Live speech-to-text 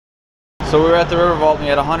So we were at the river vault and we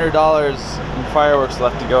had $100 in fireworks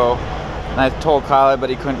left to go. And I told Kyle, but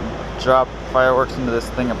he couldn't drop fireworks into this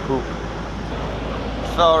thing of poop.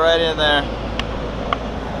 Fell right in there.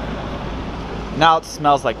 Now it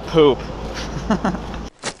smells like poop.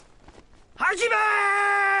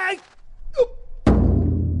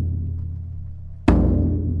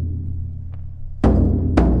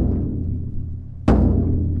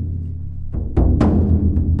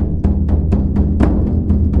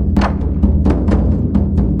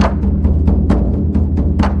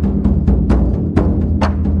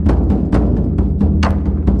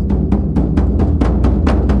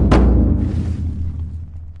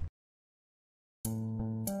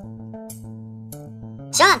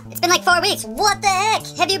 Shawn, it's been like 4 weeks. What the heck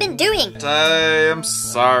have you been doing? I am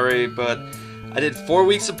sorry, but I did 4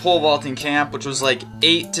 weeks of pole vaulting camp, which was like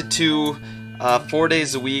 8 to 2, 4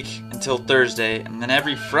 days a week until Thursday. And then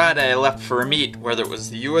every Friday I left for a meet, whether it was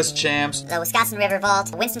the US Champs, The Wisconsin River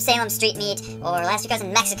Vault, Winston-Salem Street Meet, or last week I was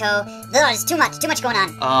in Mexico. There's too much going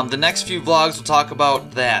on. The next few vlogs will talk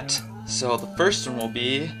about that. So the first one will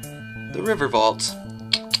be the River Vault.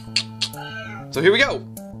 So here we go.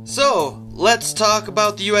 So, let's talk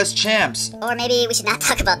about the US Champs. Or maybe we should not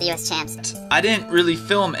talk about the US Champs. I didn't really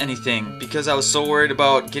film anything because I was so worried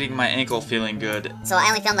about getting my ankle feeling good. So I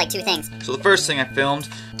only filmed like 2 things. So the first thing I filmed,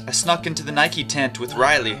 I snuck into the Nike tent with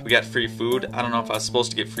Riley. We got free food. I don't know if I was supposed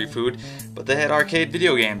to get free food, but they had arcade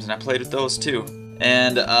video games and I played with those too.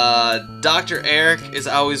 And Dr. Eric is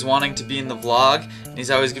always wanting to be in the vlog, and he's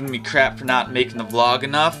always giving me crap for not making the vlog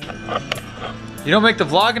enough. You don't make the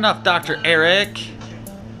vlog enough, Dr. Eric.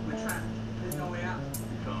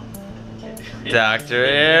 Dr.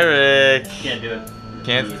 Eric! Can't do it.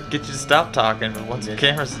 Can't get you to stop talking, but once the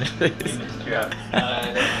camera's in your face.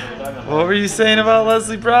 What were you saying about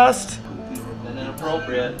Leslie Prost?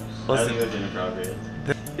 Inappropriate. Listen. I think it was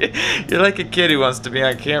inappropriate. You're like a kid who wants to be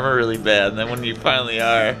on camera really bad, and then when you finally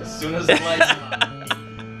are. As soon as the lights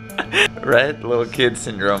on. Right? Little kid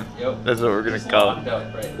syndrome. Yep. That's what we're gonna call it.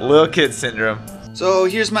 Right. Little kid syndrome. So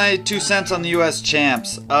here's my 2 cents on the US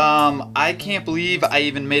Champs. I can't believe I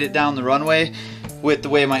even made it down the runway with the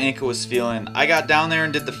way my ankle was feeling. I got down there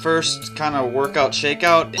and did the first kind of workout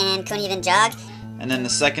shakeout. And couldn't even jog. And then the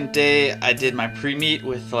second day I did my pre-meet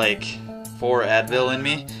with like 4 Advil in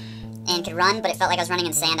me. And could run, but it felt like I was running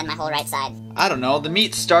in sand on my whole right side. I don't know, the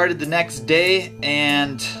meet started the next day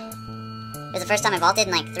and... It was the first time I vaulted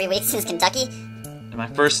in like 3 weeks since Kentucky. In my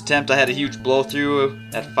first attempt I had a huge blow through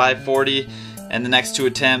at 540. And the next 2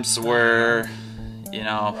 attempts were, you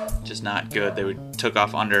know, just not good. They took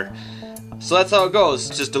off under. So that's how it goes.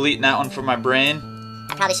 Just deleting that one from my brain.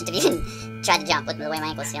 I probably shouldn't have even tried to jump with the way my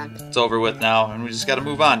ankle was feeling. It's over with now, and we just gotta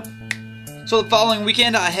move on. So the following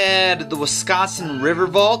weekend I had the Wisconsin River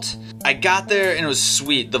Vault. I got there and it was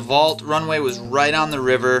sweet. The vault runway was right on the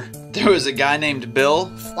river. There was a guy named Bill.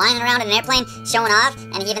 Flying around in an airplane, showing off,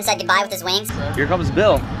 and he even said goodbye with his wings. Here comes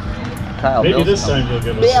Bill. Kyle, maybe Bill's this coming. time you'll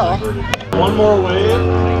give us some birdie. One more wave.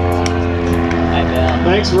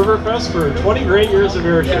 Thanks Riverfest for 20 great years of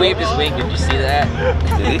your show. He waved his wing, did you see that?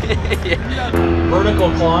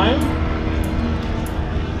 Vertical climb.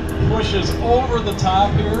 Pushes over the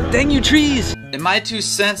top here. Dang you trees! And my 2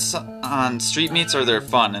 cents on street meets are they're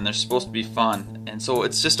fun, and they're supposed to be fun. And so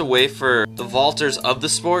it's just a way for the vaulters of the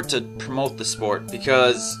sport to promote the sport,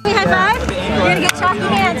 because... Give me a high five. You're gonna get chalky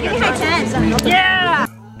hands. Give me high 10. Yeah!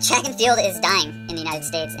 Track and field is dying in the United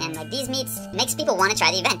States, and like these meets makes people want to try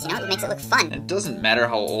the event, you know? It makes it look fun. It doesn't matter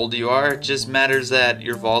how old you are, it just matters that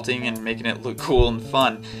you're vaulting and making it look cool and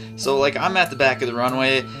fun. So like I'm at the back of the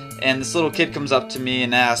runway, and this little kid comes up to me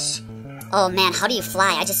and asks, "Oh man, how do you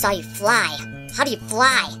fly? I just saw you fly. How do you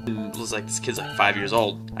fly?" And it was like, this kid's like 5 years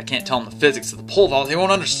old. I can't tell him the physics of the pole vault, they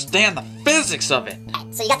won't understand the physics of it.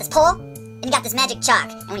 Right, so you got this pole, and you got this magic chalk,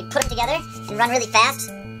 and when you put them together and run really fast,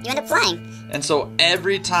 you end up flying. And so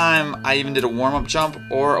every time I even did a warm-up jump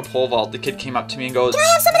or a pole vault, the kid came up to me and goes, "Can I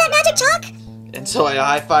have some of that magic chalk?" And so I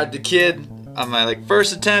high-fived the kid on my like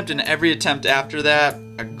first attempt, and every attempt after that,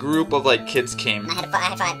 a group of like kids came. I had to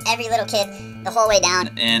high-five every little kid the whole way down.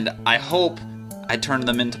 And I hope I turned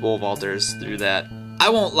them into pole vaulters through that. I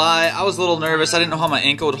won't lie, I was a little nervous. I didn't know how my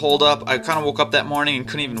ankle would hold up. I kind of woke up that morning and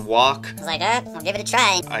couldn't even walk. I was like, I'll give it a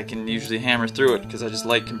try. I can usually hammer through it because I just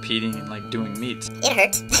like competing and like doing meets. It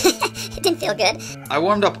hurt. It didn't feel good. I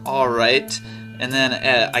warmed up alright, and then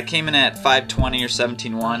I came in at 520 or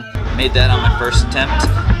 17.1. Made that on my first attempt.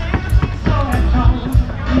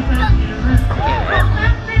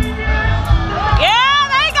 Yeah,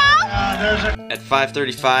 there you go! At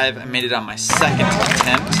 5:35, I made it on my second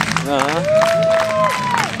attempt.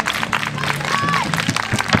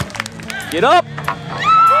 Get up!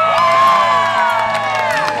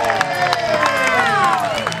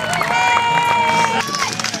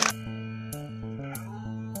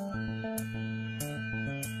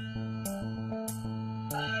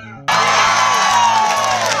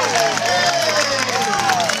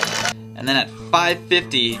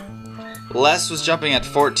 550, Les was jumping at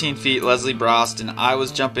 14 feet, Leslie Brost, and I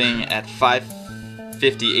was jumping at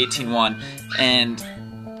 550, 18-1. And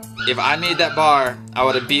if I made that bar, I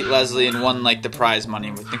would have beat Leslie and won like the prize money.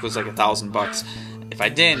 I think it was like $1,000. If I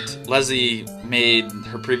didn't, Leslie made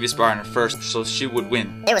her previous bar in her first, so she would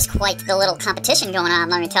win. There was quite the little competition going on,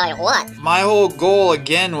 let me tell you what. My whole goal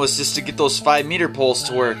again was just to get those 5-meter poles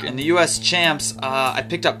to work. In the US Champs, I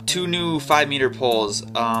picked up 2 new 5-meter poles,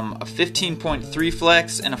 a 15.3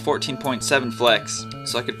 flex and a 14.7 flex,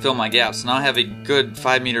 so I could fill my gaps. Now I have a good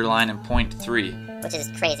 5-meter line in .3. Which is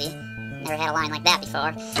crazy. Never had a line like that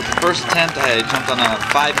before. So the first attempt, I jumped on a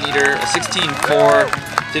 5-meter, a 16.4,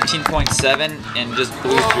 15.7, and just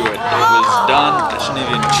blew through it. It was done. I shouldn't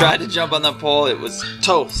have even tried to jump on the pole. It was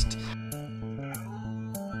toast.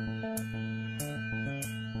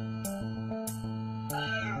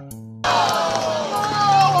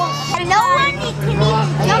 No one can even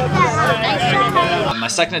jump that high. On my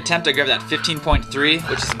second attempt, I grabbed that 15.3,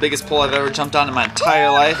 which is the biggest pole I've ever jumped on in my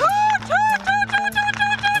entire life.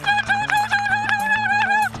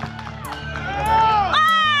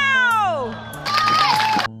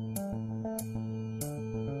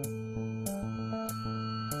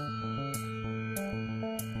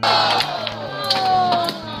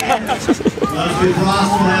 Just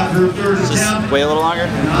wait a little longer?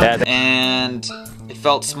 Yeah. And it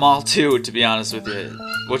felt small too, to be honest with you,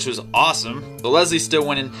 which was awesome. But Leslie's still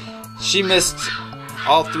winning. She missed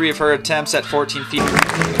all 3 of her attempts at 14 feet.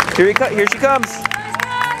 Here she comes.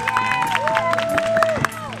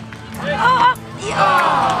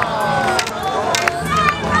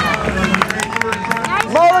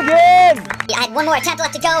 Mulligan! I had one more attempt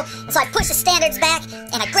left to go, so I pushed the standards back,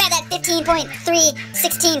 and I grabbed that 15.3,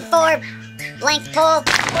 16.4 length pole.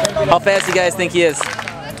 How fast do you guys think he is?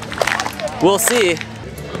 We'll see.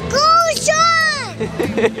 Go, Shawn!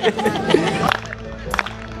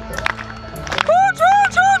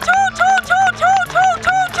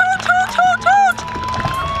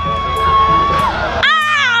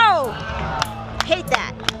 Hate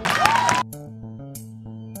that.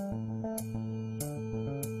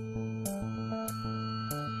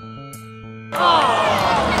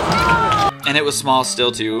 And it was small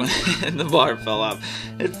still too, and the bar fell off.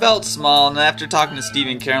 It felt small, and after talking to Steve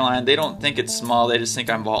and Caroline, they don't think it's small, they just think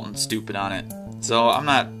I'm vaulting stupid on it. So I'm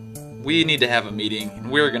not, we need to have a meeting,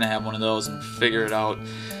 and we're gonna have one of those and figure it out,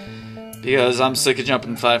 because I'm sick of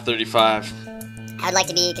jumping 535. I would like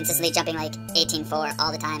to be consistently jumping like 18.4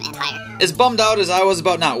 all the time and higher. As bummed out as I was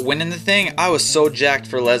about not winning the thing, I was so jacked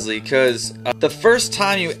for Leslie, because the first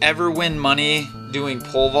time you ever win money doing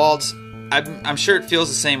pole vaults, I'm sure it feels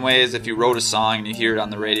the same way as if you wrote a song and you hear it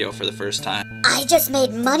on the radio for the first time. I just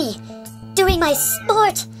made money doing my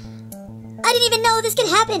sport. I didn't even know this could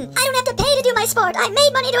happen. I don't have to pay to do my sport. I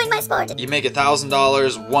made money doing my sport. You make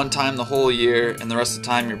 $1,000 one time the whole year, and the rest of the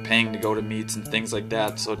time you're paying to go to meets and things like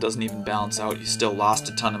that, so it doesn't even balance out. You still lost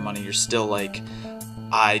a ton of money. You're still like,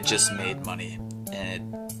 I just made money.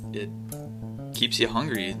 And it keeps you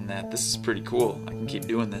hungry in that this is pretty cool. I can keep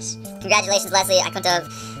doing this. Congratulations, Leslie. I couldn't have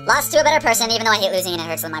lost to a better person, even though I hate losing and it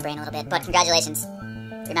hurts my brain a little bit. But congratulations.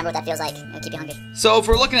 Remember what that feels like. It'll keep you hungry. So if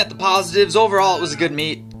we're looking at the positives, overall it was a good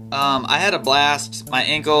meet. I had a blast. My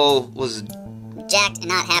ankle was jacked and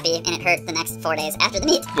not happy, and it hurt the next 4 days after the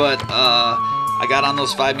meet. But I got on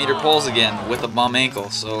those 5-meter poles again with a bum ankle,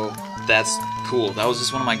 so that's cool. That was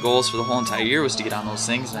just one of my goals for the whole entire year, was to get on those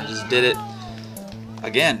things, and I just did it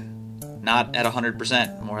again. Not at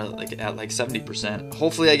 100%, more like at like 70%.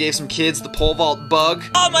 Hopefully I gave some kids the pole vault bug.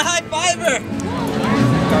 Oh, my high fiver!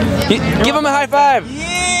 Give him a high five!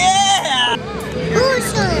 Yeah!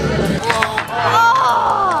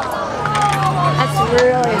 That's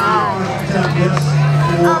really high.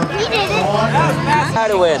 He did it. How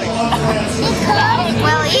to win?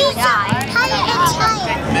 Well, he's higher.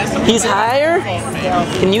 He's higher?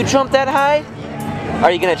 Can you jump that high?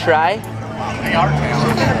 Are you gonna try?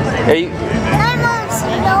 Are you? My mom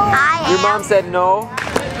said no. Your mom said no?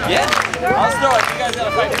 Yeah? I'll throw it. You guys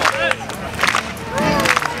gotta fight.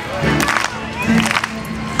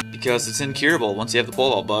 Because it's incurable. Once you have the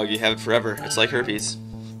pole vault bug, you have it forever. It's like herpes.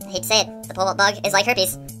 I hate to say it, the pole vault bug is like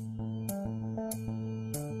herpes.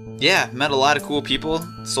 Yeah, met a lot of cool people,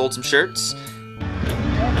 sold some shirts.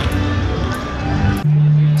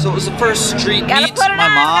 So it was the first street meet. My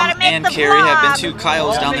mom and Carrie have been to.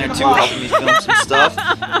 Kyle's down there too, helping me film some stuff.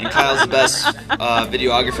 And Kyle's the best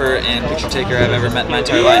videographer and picture taker I've ever met in my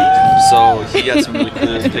entire life. So he got some really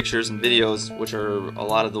cool pictures and videos, which are a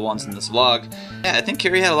lot of the ones in this vlog. Yeah, I think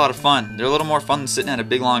Carrie had a lot of fun. They're a little more fun than sitting at a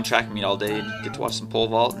big long track meet all day. You get to watch some pole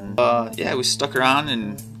vault. And yeah, we stuck around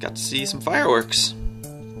and got to see some fireworks.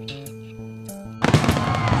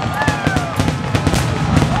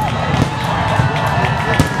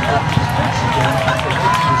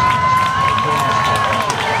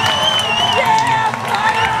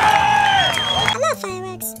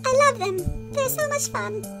 them. They're so much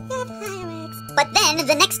fun. They have fireworks. But then,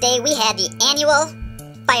 the next day, we had the annual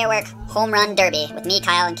firework home run derby with me,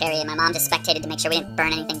 Kyle, and Carrie, and my mom just spectated to make sure we didn't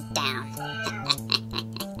burn anything down.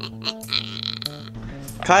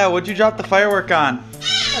 Kyle, what'd you drop the firework on?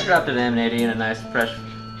 I dropped an M80 in a nice fresh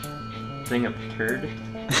thing of turd.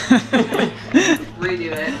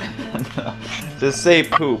 Redo it. No. Just say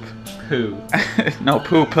poop. Poo. No,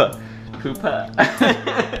 poopa. Poopa.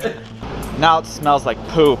 Now it smells like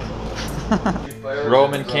poop.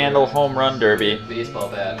 Roman candle home run derby. Baseball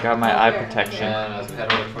bat. Got my eye protection. And I was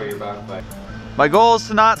pedaling for your bonfire. My goal is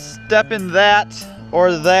to not step in that,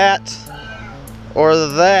 or that, or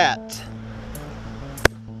that.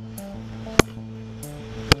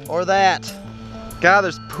 Or that. God,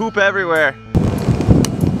 there's poop everywhere.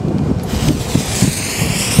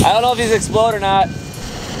 I don't know if he's explode or not.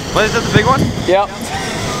 What is that, the big one? Yep.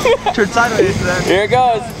 Turn sideways then. Here it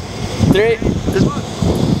goes. 3,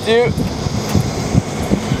 2.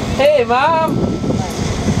 Hey, Mom.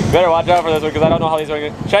 Better watch out for this one because I don't know how these are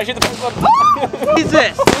going. Should I shoot the first one?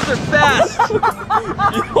 Jesus, those are fast.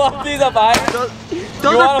 You want these up higher?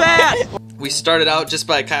 Those are fast. We started out just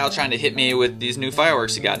by Kyle trying to hit me with these new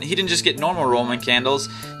fireworks he got. And he didn't just get normal Roman candles.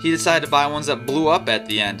 He decided to buy ones that blew up at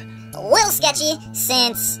the end. A little sketchy,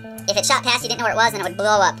 since if it shot past you, didn't know where it was, and it would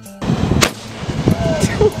blow up. Over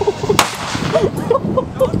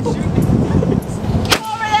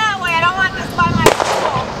that way. I don't want this by my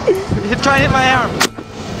pool. Try and hit my arm.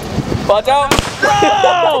 Watch out.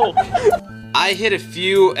 No! I hit a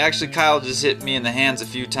few. Actually, Kyle just hit me in the hands a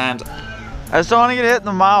few times. I just don't want to get hit in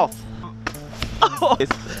the mouth. Oh!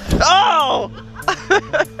 Oh!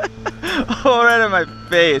 Oh, right in my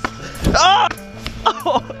face. Oh!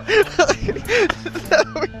 Oh!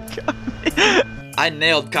 I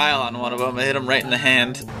nailed Kyle on one of them. I hit him right in the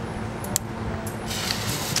hand.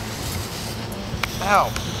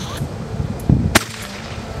 Ow.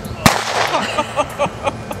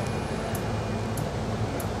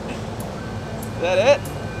 Is that it?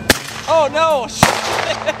 Oh no!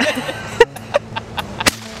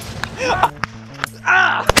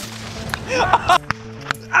 Ah!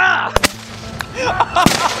 Ah!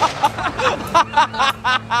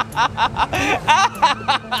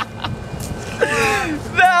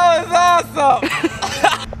 That was awesome!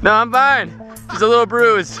 No, I'm fine. Just a little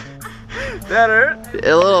bruise. That hurt?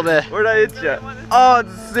 A little bit. Where'd I hit you? Oh,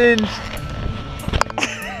 it's singed.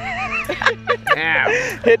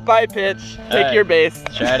 Hit by pitch. Take your base.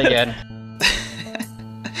 Try it again.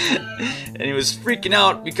 And he was freaking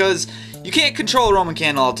out because you can't control a Roman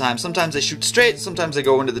candle all the time. Sometimes they shoot straight, sometimes they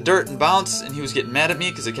go into the dirt and bounce, and he was getting mad at me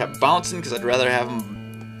because they kept bouncing because I'd rather have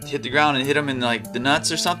him hit the ground and hit him in like the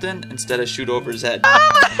nuts or something instead of shoot over his head.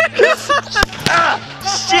 Ah,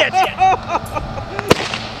 shit!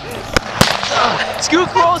 Scoot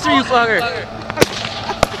closer, you fucker.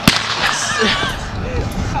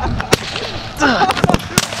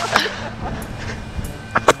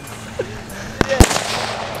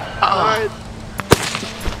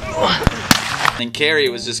 And Carrie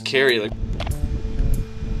was just Carrie, like.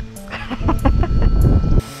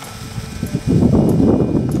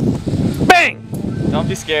 Bang! Don't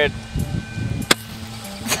be scared.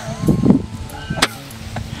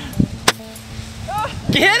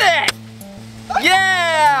 Get it!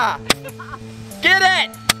 Yeah! Get it!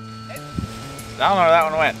 I don't know where that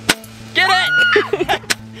one went. Get it!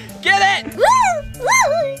 Get it! Woo! Woo! Oh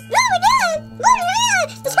my god! Oh my god!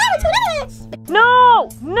 The fireworks went everywhere! No!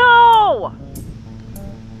 No!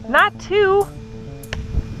 Not 2.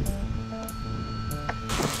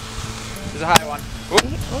 There's a high one. Oop.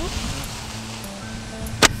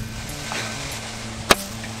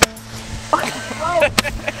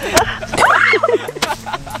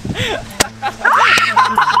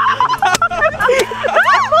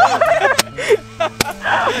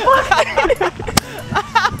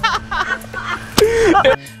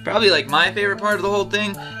 Probably like my favorite part of the whole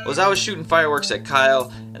thing was I was shooting fireworks at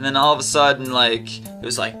Kyle, and then all of a sudden, like, it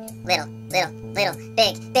was like Little, little, little,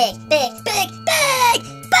 big, big, big, big, big,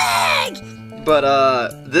 big!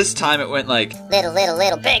 but this time it went like Little, little,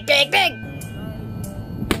 little, big, big, big!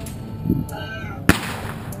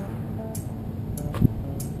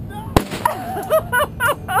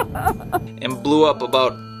 and blew up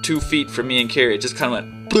about 2 feet from me and Carrie. It just kind of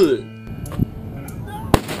went bleh.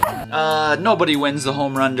 Nobody wins the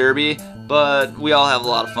home run derby, but we all have a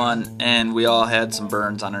lot of fun, and we all had some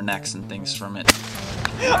burns on our necks and things from it.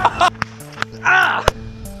 Ah!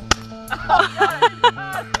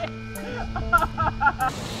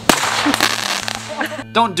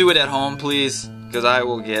 Don't do it at home, please. because I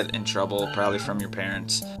will get in trouble probably from your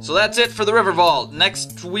parents. So that's it for the River Vault.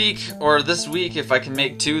 Next week, or this week, if I can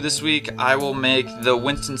make 2 this week, I will make the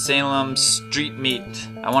Winston-Salem Street Meet.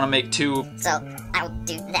 I want to make 2. So, I will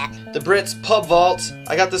do that. The Brits Pub Vault.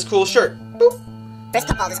 I got this cool shirt. Boop. Brits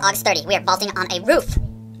Pub Vault is August 30. We are vaulting on a roof.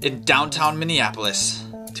 In downtown Minneapolis.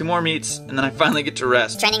 2 more meets, and then I finally get to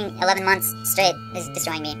rest. Training 11 months straight is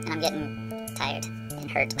destroying me, and I'm getting tired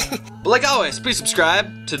and hurt. But like always, please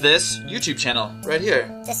subscribe to this YouTube channel right here.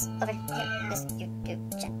 This over here, this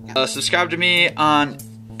YouTube channel. No. Subscribe to me on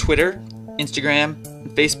Twitter, Instagram, and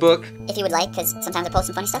Facebook. If you would like, because sometimes I post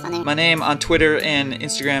some funny stuff on there. My name on Twitter and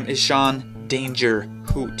Instagram is Shawn Danger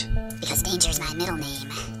Hoot. Because Danger is my middle name.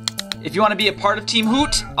 If you want to be a part of Team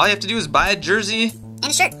Hoot, all you have to do is buy a jersey. And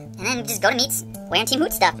a shirt. And then just go to meets wearing Team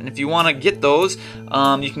Hoot stuff. And if you want to get those,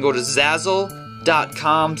 you can go to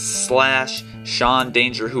Zazzle.com/Shawn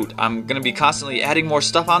Danger Hoot. I'm going to be constantly adding more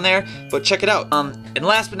stuff on there, but check it out. And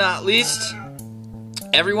last but not least,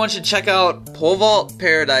 everyone should check out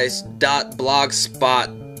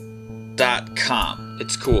polevaultparadise.blogspot.com.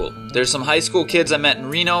 It's cool. There's some high school kids I met in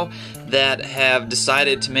Reno that have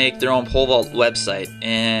decided to make their own pole vault website,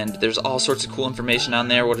 and there's all sorts of cool information on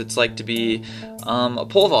there, what it's like to be a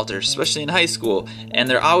pole vaulter, especially in high school. And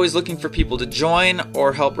they're always looking for people to join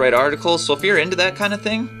or help write articles, so if you're into that kind of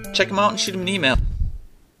thing, check them out and shoot them an email.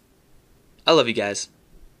 I love you guys.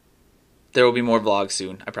 There will be more vlogs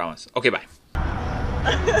soon, I promise. Okay, bye.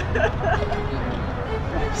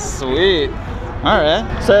 Sweet. Alright.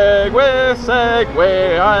 Segway,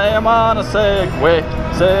 Segway, I am on a Segway.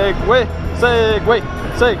 Segway, Segway,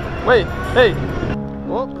 Segway, hey.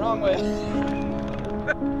 Oh, wrong way.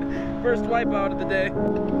 First wipeout of the day.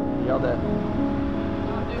 Yelled at.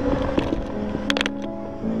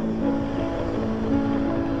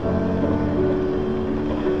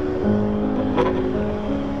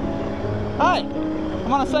 Hi,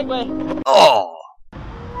 I'm on a Segway. Oh!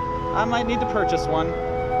 I might need to purchase one.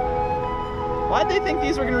 Why'd they think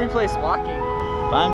these were going to replace walking?